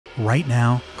Right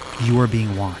now, you are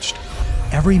being watched.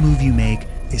 Every move you make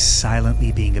is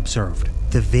silently being observed.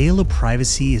 The veil of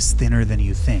privacy is thinner than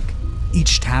you think.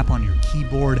 Each tap on your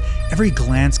keyboard, every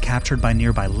glance captured by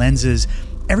nearby lenses,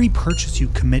 every purchase you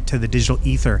commit to the digital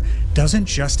ether doesn't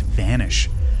just vanish.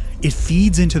 It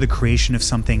feeds into the creation of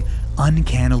something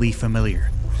uncannily familiar,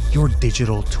 your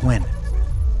digital twin.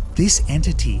 This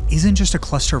entity isn't just a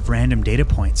cluster of random data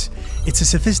points. It's a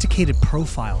sophisticated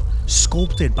profile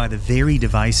sculpted by the very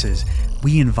devices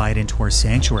we invite into our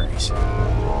sanctuaries.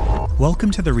 Welcome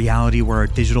to the reality where our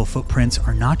digital footprints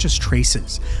are not just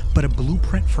traces, but a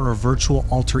blueprint for a virtual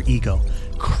alter ego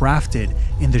crafted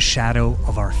in the shadow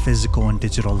of our physical and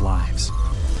digital lives.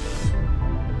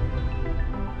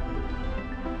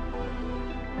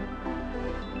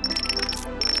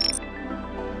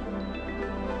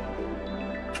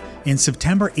 In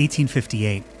September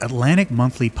 1858, Atlantic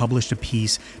Monthly published a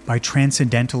piece by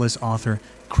transcendentalist author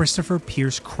Christopher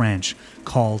Pierce Cranch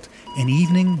called An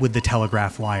Evening with the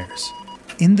Telegraph Wires.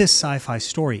 In this sci-fi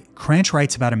story, Cranch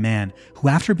writes about a man who,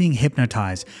 after being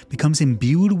hypnotized, becomes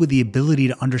imbued with the ability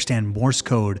to understand Morse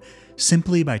code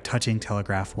simply by touching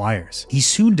telegraph wires. He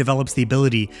soon develops the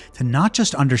ability to not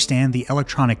just understand the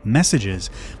electronic messages,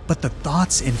 but the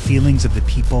thoughts and feelings of the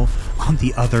people on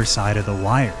the other side of the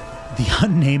wire. The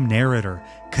unnamed narrator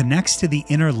connects to the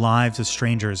inner lives of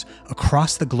strangers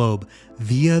across the globe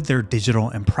via their digital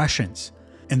impressions.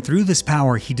 And through this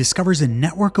power, he discovers a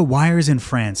network of wires in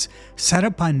France set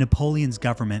up by Napoleon's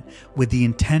government with the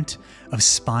intent of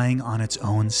spying on its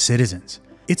own citizens.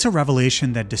 It's a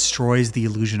revelation that destroys the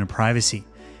illusion of privacy.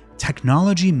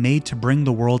 Technology made to bring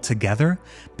the world together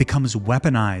becomes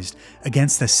weaponized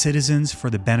against the citizens for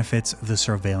the benefits of the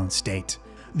surveillance state.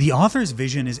 The author's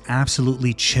vision is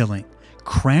absolutely chilling.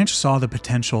 Cranch saw the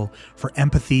potential for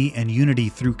empathy and unity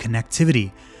through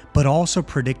connectivity, but also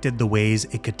predicted the ways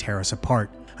it could tear us apart.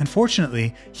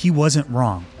 Unfortunately, he wasn't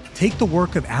wrong. Take the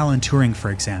work of Alan Turing, for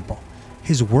example.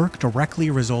 His work directly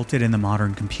resulted in the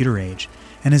modern computer age,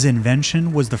 and his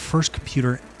invention was the first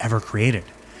computer ever created.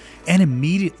 And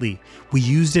immediately, we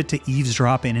used it to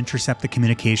eavesdrop and intercept the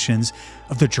communications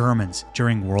of the Germans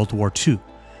during World War II.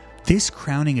 This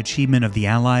crowning achievement of the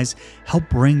Allies helped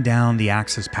bring down the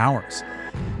Axis powers.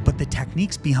 But the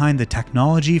techniques behind the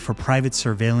technology for private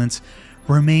surveillance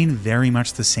remain very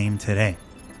much the same today.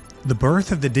 The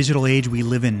birth of the digital age we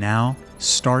live in now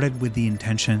started with the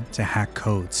intention to hack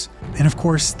codes. And of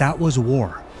course, that was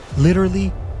war.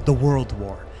 Literally, the World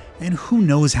War. And who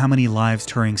knows how many lives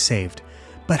Turing saved.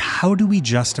 But how do we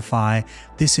justify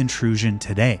this intrusion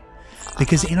today?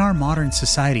 Because in our modern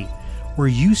society, we're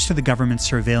used to the government's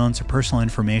surveillance of personal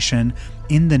information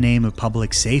in the name of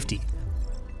public safety.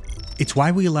 It's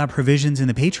why we allow provisions in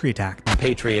the Patriot Act. The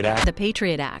Patriot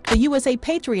Act. The USA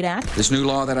Patriot Act. This new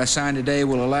law that I signed today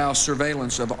will allow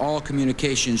surveillance of all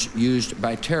communications used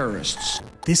by terrorists.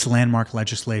 This landmark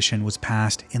legislation was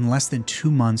passed in less than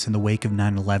 2 months in the wake of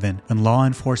 9/11, when law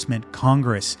enforcement,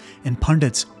 Congress, and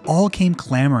pundits all came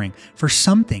clamoring for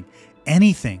something,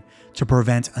 anything, to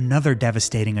prevent another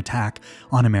devastating attack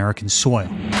on American soil.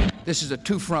 This is a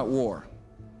two-front war.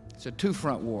 It's a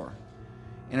two-front war.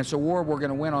 And it's a war we're going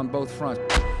to win on both fronts.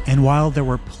 And while there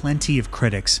were plenty of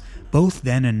critics, both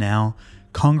then and now,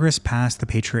 Congress passed the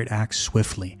Patriot Act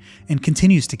swiftly and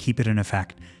continues to keep it in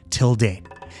effect till date.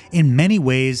 In many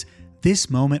ways, this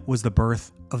moment was the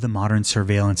birth of the modern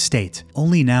surveillance state.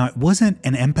 Only now it wasn't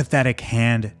an empathetic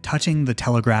hand touching the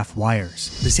telegraph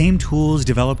wires. The same tools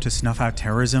developed to snuff out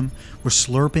terrorism were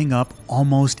slurping up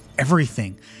almost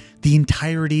everything, the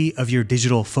entirety of your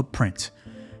digital footprint.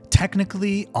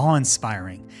 Technically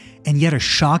awe-inspiring, and yet a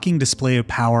shocking display of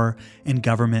power and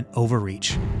government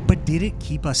overreach. But did it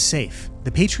keep us safe?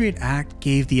 The Patriot Act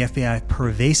gave the FBI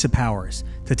pervasive powers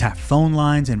to tap phone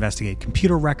lines, investigate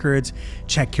computer records,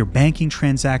 check your banking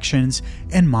transactions,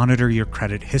 and monitor your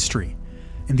credit history.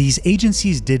 And these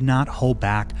agencies did not hold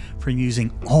back from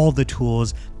using all the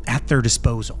tools at their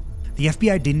disposal. The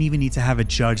FBI didn't even need to have a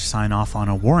judge sign off on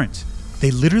a warrant. They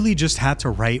literally just had to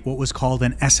write what was called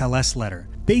an SLS letter,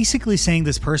 basically saying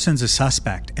this person's a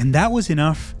suspect, and that was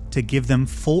enough to give them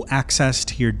full access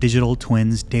to your digital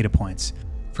twins' data points.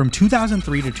 From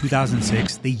 2003 to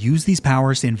 2006, they used these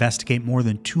powers to investigate more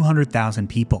than 200,000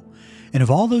 people. And of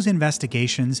all those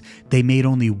investigations, they made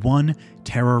only one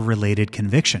terror-related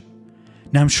conviction.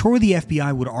 Now, I'm sure the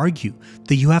FBI would argue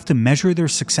that you have to measure their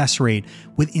success rate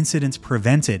with incidents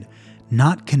prevented,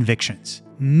 not convictions.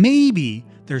 Maybe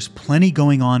there's plenty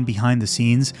going on behind the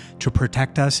scenes to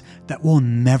protect us that we'll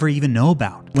never even know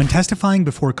about. When testifying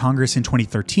before Congress in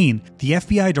 2013, the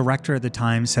FBI director at the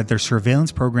time said their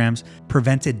surveillance programs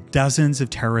prevented dozens of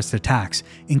terrorist attacks,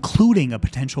 including a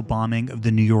potential bombing of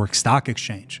the New York Stock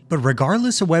Exchange. But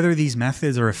regardless of whether these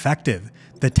methods are effective,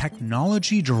 the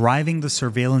technology driving the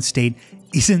surveillance state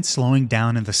isn't slowing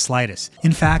down in the slightest.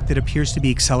 In fact, it appears to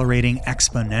be accelerating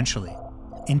exponentially.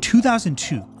 In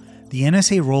 2002, the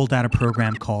NSA rolled out a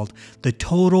program called the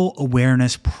Total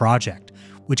Awareness Project,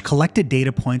 which collected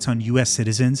data points on US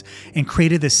citizens and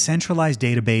created a centralized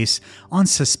database on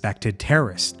suspected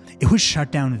terrorists. It was shut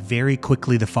down very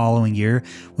quickly the following year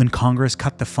when Congress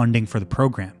cut the funding for the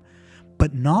program.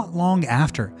 But not long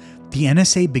after, the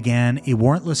NSA began a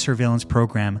warrantless surveillance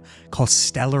program called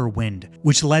Stellar Wind,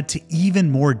 which led to even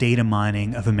more data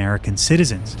mining of American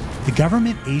citizens. The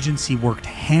government agency worked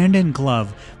hand in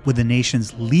glove with the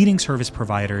nation's leading service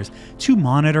providers to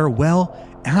monitor, well,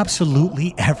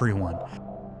 absolutely everyone.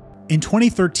 In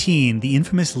 2013, the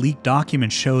infamous leaked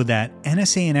documents showed that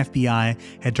NSA and FBI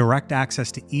had direct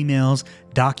access to emails,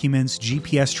 documents,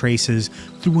 GPS traces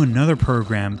through another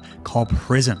program called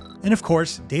PRISM. And of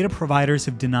course, data providers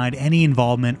have denied any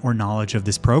involvement or knowledge of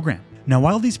this program. Now,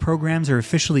 while these programs are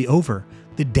officially over,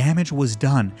 the damage was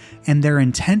done, and their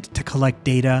intent to collect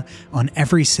data on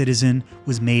every citizen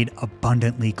was made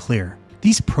abundantly clear.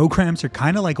 These programs are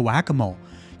kind of like whack-a-mole.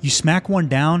 You smack one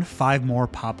down, 5 more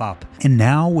pop up. And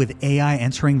now with AI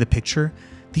entering the picture,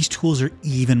 these tools are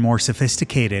even more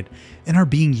sophisticated and are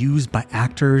being used by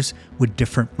actors with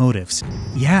different motives.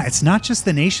 Yeah, it's not just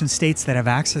the nation states that have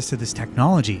access to this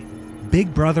technology.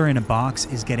 Big Brother in a box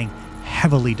is getting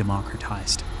heavily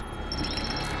democratized.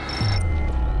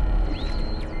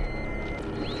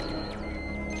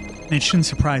 It shouldn't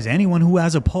surprise anyone who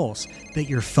has a pulse that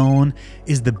your phone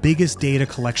is the biggest data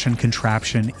collection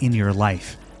contraption in your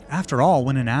life. After all,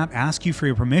 when an app asks you for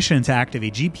your permission to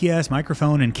activate GPS,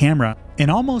 microphone, and camera, and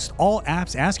almost all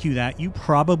apps ask you that, you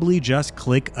probably just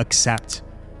click accept.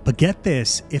 But get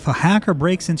this, if a hacker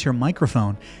breaks into your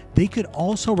microphone, they could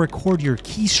also record your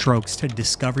keystrokes to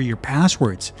discover your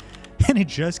passwords. And it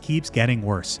just keeps getting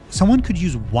worse. Someone could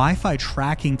use Wi-Fi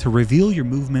tracking to reveal your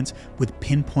movements with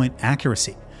pinpoint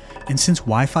accuracy. And since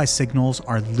Wi-Fi signals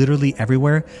are literally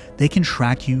everywhere, they can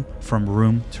track you from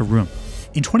room to room.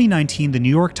 In 2019, the New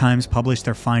York Times published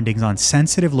their findings on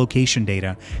sensitive location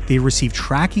data. They received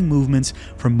tracking movements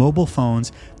from mobile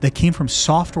phones that came from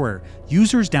software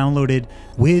users downloaded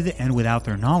with and without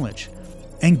their knowledge.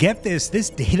 And get this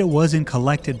data wasn't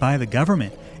collected by the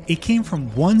government. It came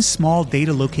from one small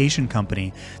data location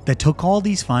company that took all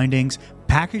these findings,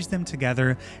 packaged them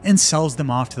together, and sells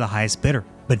them off to the highest bidder.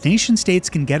 But nation states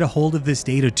can get a hold of this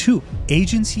data too.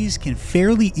 Agencies can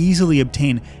fairly easily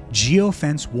obtain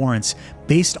geofence warrants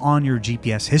based on your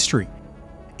GPS history.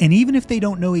 And even if they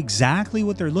don't know exactly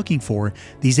what they're looking for,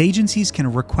 these agencies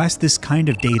can request this kind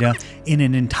of data in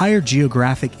an entire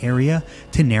geographic area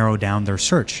to narrow down their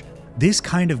search. This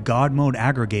kind of God mode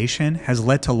aggregation has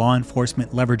led to law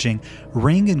enforcement leveraging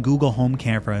Ring and Google Home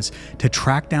cameras to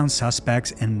track down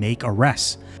suspects and make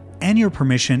arrests. And your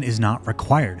permission is not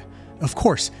required. Of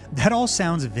course, that all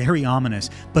sounds very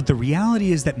ominous, but the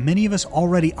reality is that many of us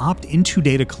already opt into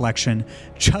data collection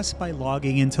just by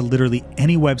logging into literally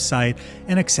any website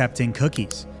and accepting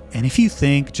cookies. And if you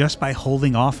think just by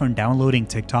holding off on downloading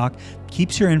TikTok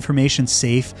keeps your information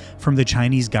safe from the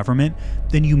Chinese government,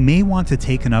 then you may want to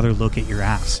take another look at your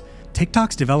apps.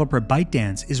 TikTok's developer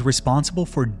ByteDance is responsible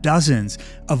for dozens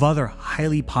of other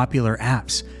highly popular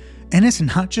apps. And it's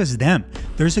not just them.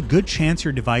 There's a good chance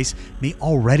your device may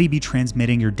already be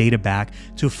transmitting your data back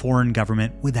to a foreign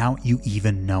government without you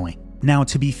even knowing. Now,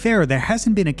 to be fair, there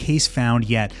hasn't been a case found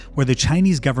yet where the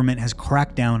Chinese government has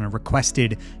cracked down and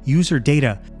requested user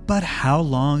data, but how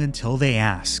long until they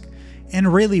ask?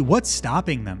 And really, what's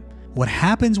stopping them? What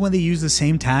happens when they use the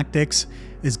same tactics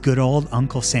is good old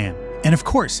Uncle Sam. And of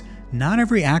course, not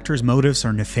every actor's motives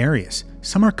are nefarious.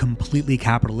 Some are completely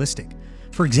capitalistic.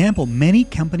 For example, many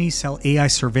companies sell AI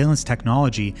surveillance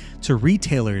technology to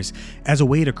retailers as a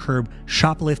way to curb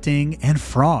shoplifting and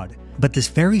fraud. But this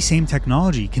very same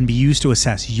technology can be used to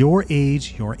assess your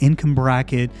age, your income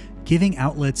bracket, giving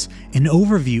outlets an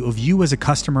overview of you as a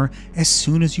customer as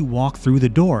soon as you walk through the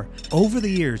door. Over the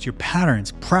years, your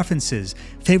patterns, preferences,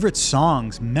 favorite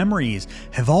songs, memories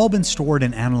have all been stored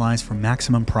and analyzed for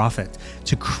maximum profit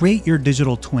to create your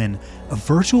digital twin, a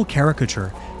virtual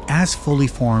caricature as fully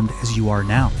formed as you are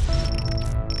now.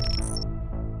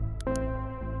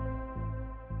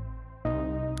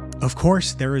 Of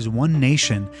course, there is one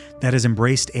nation that has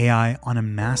embraced AI on a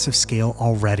massive scale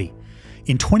already.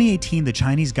 In 2018, the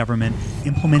Chinese government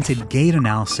implemented gait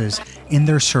analysis in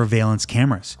their surveillance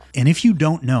cameras. And if you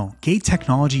don't know, gait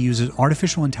technology uses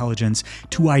artificial intelligence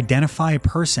to identify a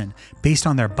person based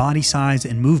on their body size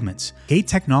and movements. Gait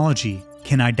technology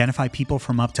can identify people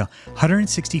from up to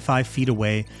 165 feet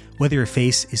away, whether your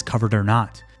face is covered or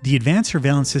not. The advanced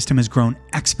surveillance system has grown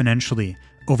exponentially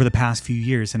over the past few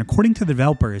years, and according to the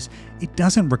developers, it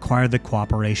doesn't require the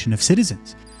cooperation of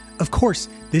citizens. Of course,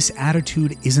 this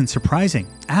attitude isn't surprising.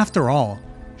 After all,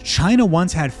 China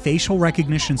once had facial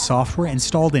recognition software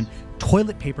installed in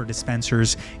toilet paper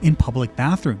dispensers in public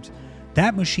bathrooms.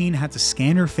 That machine had to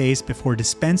scan your face before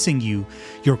dispensing you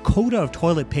your quota of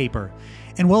toilet paper.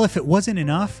 And well, if it wasn't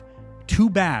enough, too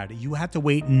bad, you had to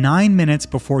wait 9 minutes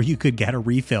before you could get a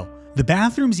refill. The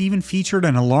bathrooms even featured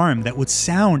an alarm that would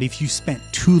sound if you spent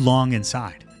too long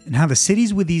inside. Now, the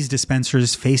cities with these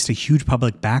dispensers faced a huge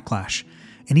public backlash.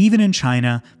 And even in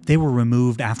China, they were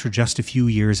removed after just a few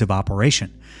years of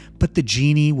operation. But the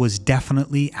genie was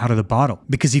definitely out of the bottle,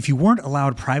 because if you weren't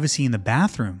allowed privacy in the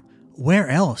bathroom, where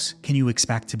else can you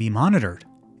expect to be monitored?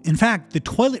 In fact, the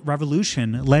toilet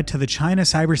revolution led to the China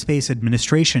Cyberspace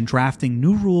Administration drafting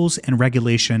new rules and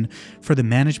regulation for the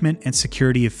management and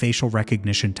security of facial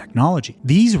recognition technology.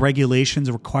 These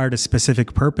regulations required a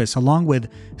specific purpose along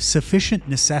with sufficient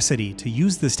necessity to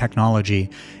use this technology,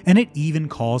 and it even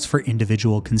calls for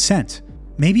individual consent.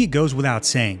 Maybe it goes without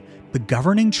saying, but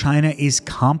governing China is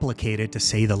complicated to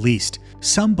say the least.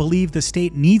 Some believe the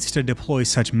state needs to deploy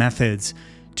such methods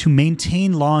to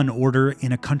maintain law and order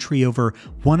in a country over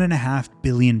 1.5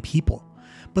 billion people.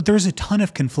 But there's a ton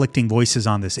of conflicting voices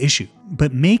on this issue.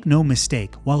 But make no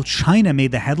mistake, while China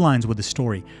made the headlines with the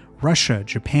story, Russia,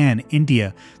 Japan,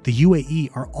 India, the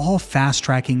UAE are all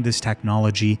fast-tracking this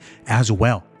technology as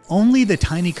well. Only the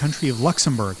tiny country of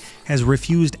Luxembourg has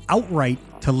refused outright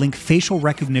to link facial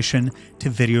recognition to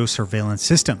video surveillance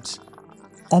systems.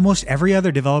 Almost every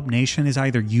other developed nation is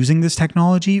either using this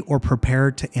technology or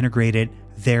prepared to integrate it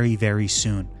very, very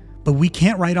soon. But we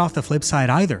can't write off the flip side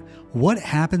either. What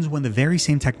happens when the very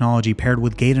same technology paired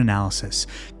with gait analysis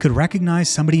could recognize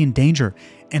somebody in danger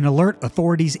and alert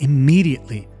authorities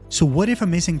immediately? So what if a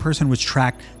missing person was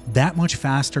tracked that much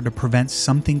faster to prevent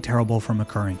something terrible from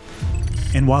occurring?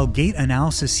 And while gait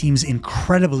analysis seems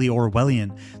incredibly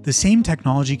Orwellian, the same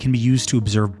technology can be used to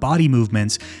observe body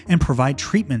movements and provide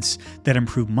treatments that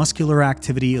improve muscular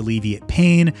activity, alleviate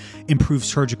pain, improve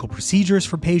surgical procedures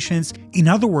for patients. In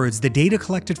other words, the data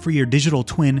collected for your digital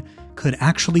twin could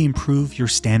actually improve your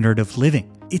standard of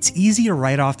living. It's easy to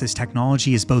write off this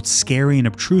technology as both scary and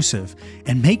obtrusive,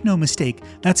 and make no mistake,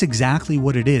 that's exactly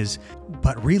what it is,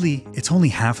 but really, it's only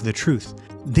half of the truth.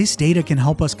 This data can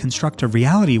help us construct a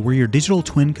reality where your digital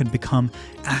twin could become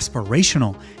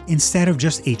aspirational instead of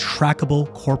just a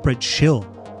trackable corporate shill.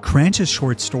 Cranch's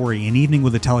short story, An Evening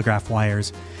with the Telegraph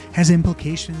Wires, has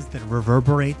implications that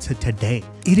reverberate to today.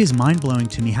 It is mind-blowing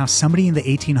to me how somebody in the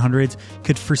 1800s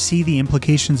could foresee the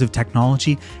implications of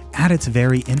technology at its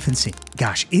very infancy.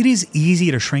 Gosh, it is easy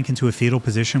to shrink into a fetal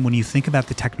position when you think about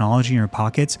the technology in your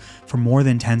pockets for more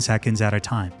than 10 seconds at a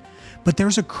time. But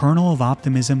there's a kernel of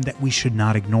optimism that we should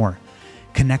not ignore.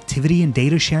 Connectivity and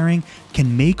data sharing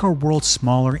can make our world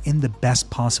smaller in the best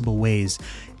possible ways,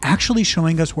 actually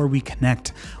showing us where we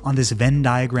connect on this Venn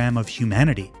diagram of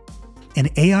humanity. An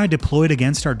AI deployed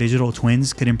against our digital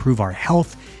twins could improve our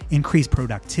health, increase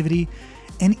productivity,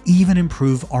 and even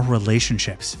improve our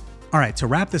relationships. All right, to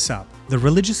wrap this up, the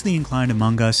religiously inclined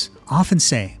among us often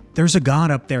say, there's a God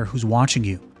up there who's watching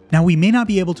you. Now, we may not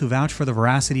be able to vouch for the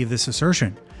veracity of this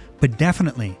assertion, but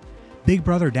definitely, Big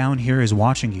Brother down here is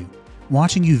watching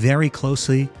you very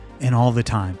closely and all the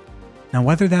time. Now,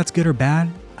 whether that's good or bad,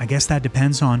 I guess that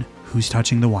depends on who's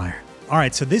touching the wire. All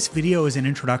right, so this video is an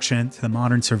introduction to the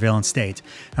modern surveillance state.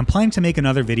 I'm planning to make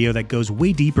another video that goes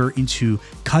way deeper into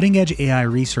cutting-edge AI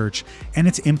research and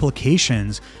its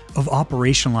implications of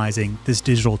operationalizing this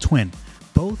digital twin,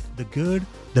 both the good,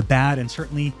 the bad, and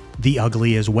certainly the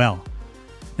ugly as well.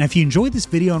 Now, if you enjoyed this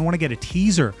video and want to get a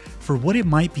teaser for what it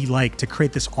might be like to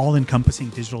create this all-encompassing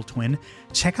digital twin,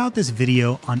 check out this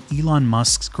video on Elon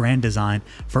Musk's grand design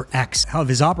for X. How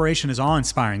his operation is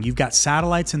awe-inspiring. You've got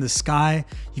satellites in the sky,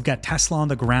 you've got Tesla on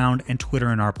the ground, and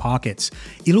Twitter in our pockets.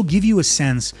 It'll give you a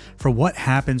sense for what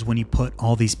happens when you put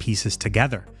all these pieces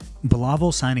together.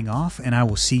 Bilal signing off, and I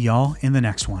will see y'all in the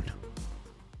next one.